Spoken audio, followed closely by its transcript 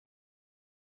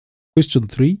Question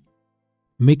 3.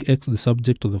 Make x the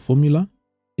subject of the formula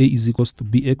a is equals to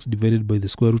bx divided by the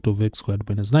square root of x squared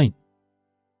minus 9.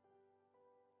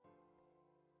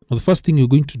 Now the first thing you're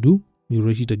going to do, you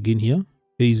write it again here.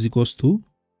 A is equals to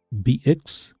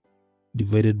bx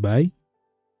divided by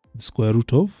the square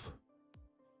root of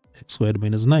x squared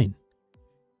minus 9.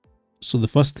 So the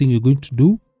first thing you're going to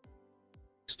do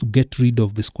is to get rid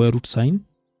of the square root sign.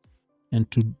 And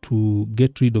to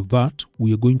get rid of that,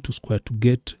 we are going to square. To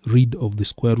get rid of the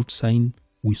square root sign,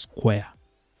 we square.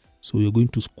 So we are going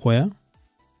to square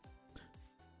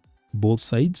both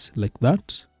sides like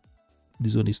that.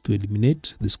 This one is to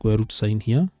eliminate the square root sign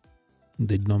here in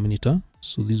the denominator.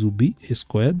 So this will be a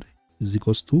squared is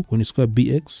equals to, when you square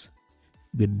bx,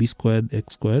 you get b squared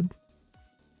x squared.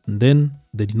 And then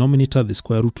the denominator, the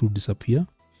square root will disappear,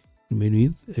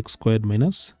 remain with x squared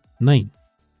minus 9.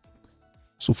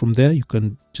 So from there, you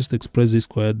can just express a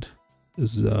squared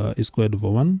as a squared over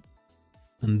 1.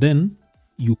 And then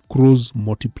you cross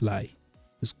multiply.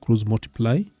 Just cross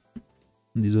multiply.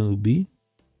 And this one will be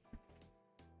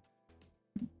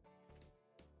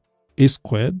a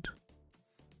squared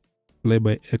multiplied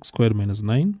by x squared minus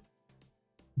 9.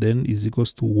 Then is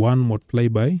equals to 1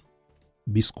 multiplied by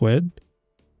b squared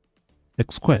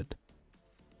x squared.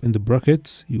 In the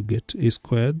brackets, you get a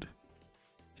squared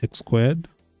x squared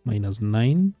minus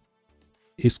 9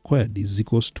 a squared is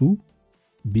equals to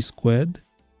b squared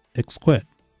x squared.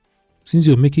 Since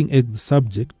you're making x the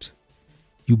subject,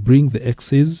 you bring the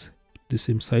x's to the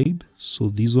same side. So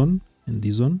this one and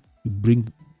this one, you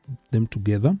bring them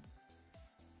together.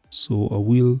 So I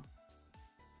will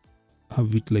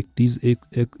have it like this: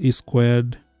 a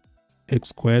squared x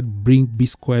squared, bring b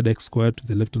squared x squared to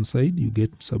the left hand side, you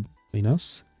get sub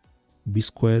minus b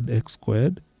squared x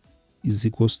squared is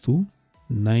equals to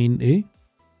 9a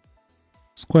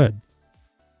squared.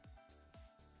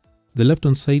 The left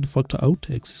hand side factor out,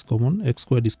 x is common, x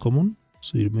squared is common,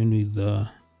 so you remain with a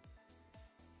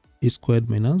squared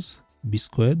minus b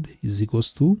squared is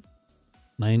equals to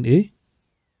 9a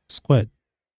squared.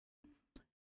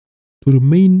 To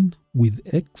remain with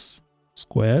x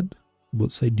squared,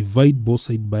 both side, divide both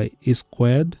sides by a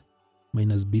squared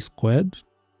minus b squared.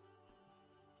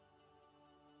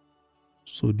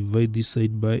 So divide this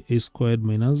side by a squared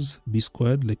minus b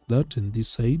squared like that, and this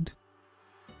side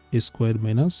a squared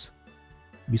minus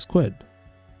b squared.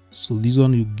 So this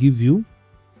one will give you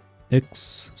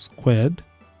x squared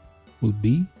will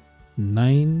be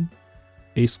 9a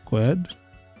squared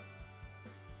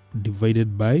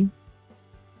divided by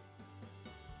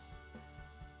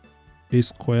a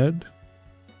squared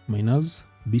minus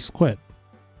b squared.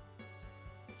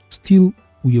 Still,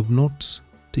 we have not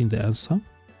obtained the answer.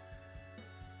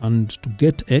 And to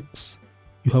get x,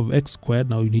 you have x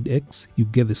squared, now you need x, you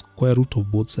get the square root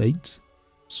of both sides.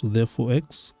 So therefore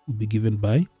x will be given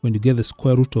by, when you get the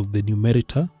square root of the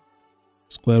numerator,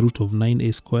 square root of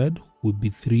 9a squared will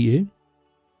be 3a.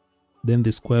 Then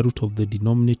the square root of the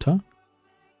denominator,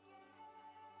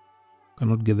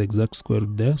 cannot get the exact square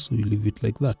root there, so you leave it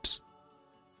like that.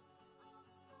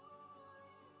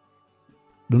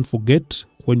 Don't forget,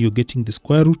 when you're getting the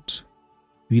square root,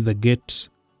 you either get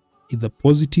either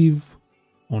positive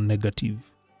or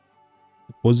negative.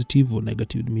 Positive or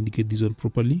negative, let me indicate this one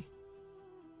properly.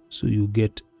 So you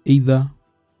get either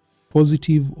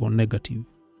positive or negative.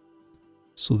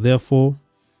 So therefore,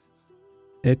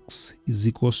 x is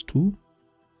equals to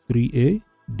 3a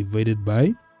divided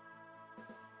by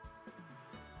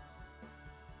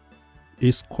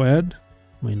a squared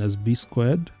minus b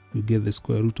squared. You get the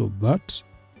square root of that.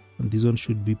 And this one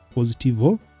should be positive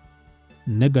or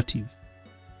negative.